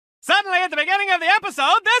Suddenly, at the beginning of the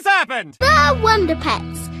episode, this happened! The Wonder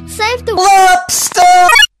Pets saved the lobster!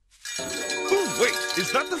 Oh, wait,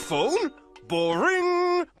 is that the phone?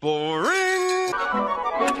 Boring, boring.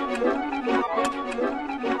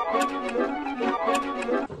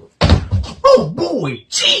 Oh boy,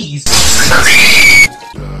 jeez!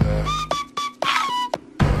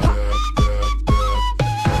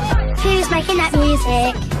 Who's making that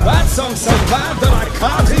music? That song's so bad that I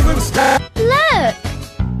can't even stand. Look!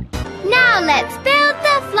 Now let's build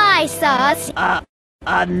the fly sauce.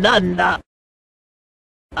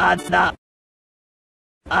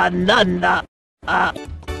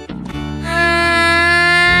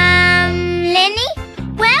 Lenny?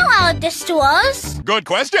 Where are the straws? Good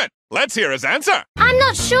question. Let's hear his answer. I'm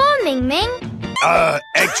not sure, Ming Ming.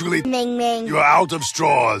 Actually, Ming Ming. you're out of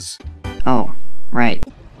straws. Oh, right.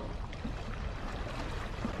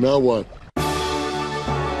 Now what?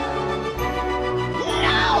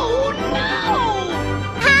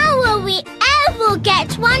 How will we ever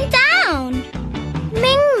get one down?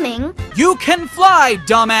 Ming Ming, You can fly,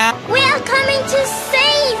 dumbass! we are coming to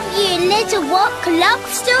save you, little rock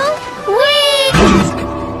lobster. Whee!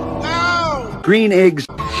 Green eggs.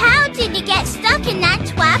 How did you get stuck in that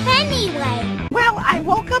trap anyway? Well, I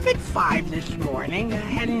woke up at 5 this morning,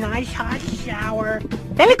 had a nice hot shower,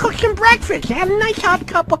 then I cooked some breakfast, had a nice hot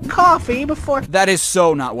cup of coffee before... That is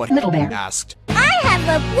so not what Little Bear asked. I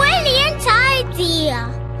have a brilliant idea.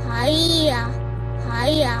 Hiya,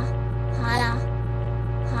 hiya, hiya,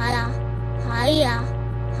 hiya, hiya,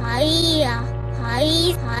 hiya,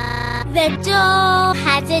 hiya. The door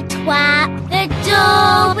has a trap. The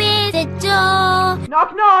door with the door.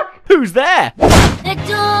 Knock, knock! Who's there? The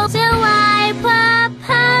door. So I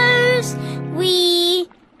propose we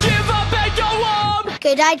Give up and go on!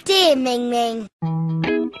 Good idea, Ming Ming.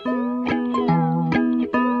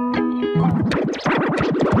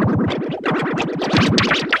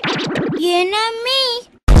 You know me.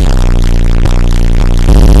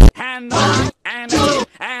 And 1, and 2,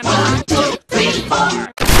 and 1, 2, 3,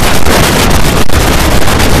 4.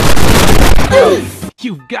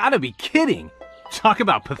 You've gotta be kidding! Talk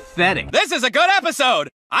about pathetic. This is a good episode!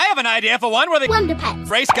 I have an idea for one where they Wonder Pets.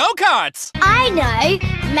 race go-karts! I know.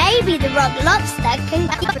 Maybe the rock lobster can.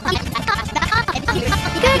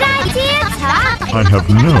 Good idea, Top. I have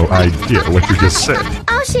no idea what you just said.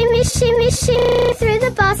 I'll shimmy, shimmy, shimmy through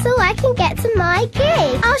the bar so I can get to my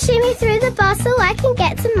gig. I'll shimmy through the bar so I can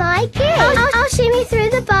get to my gig. I'll shimmy through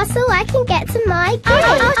the bar so I can get to my gig.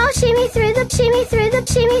 I'll shimmy through the shimmy,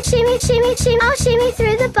 shimmy, shimmy, shimmy. I'll shimmy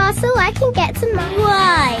through the bar so I can get to my.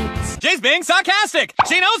 Right. She's being sarcastic!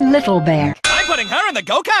 She knows Little Bear. I'm putting her in the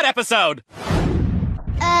go-kart episode!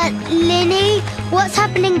 Linny, what's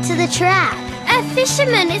happening to the trap? A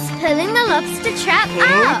fisherman is pulling the lobster trap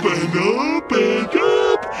up. Open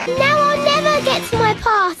up. Now I'll never get to my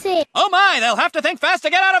party. Oh my, they'll have to think fast to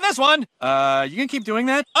get out of this one! You can keep doing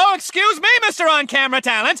that? Oh, excuse me, Mr. On-Camera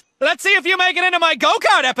Talent! Let's see if you make it into my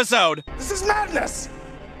go-kart episode! This is madness.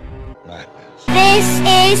 This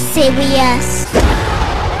is serious.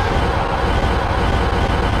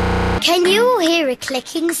 Can you all hear a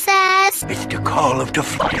clicking, sirs? It's the call of the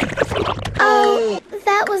Oh,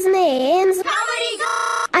 that was me.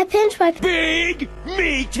 I pinched my big,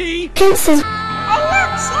 meaty... pincers.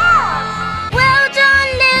 Well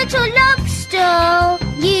done, little lobster.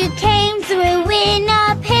 You came through in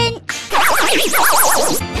a pinch.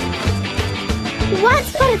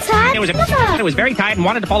 Once upon a time, It was very tired and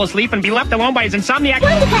wanted to fall asleep and be left alone by his insomniac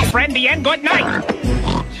Wonder Pets. friend. The end. Good night.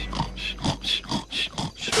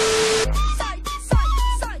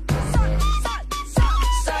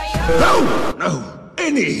 No,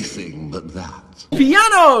 anything but that.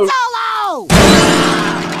 Piano! Solo!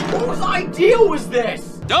 Whose idea was this?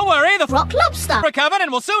 Don't worry, the Rock lobster. recovered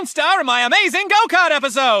and will soon star in my amazing go-kart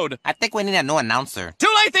episode! I think we need a new announcer.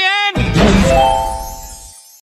 Too late the end!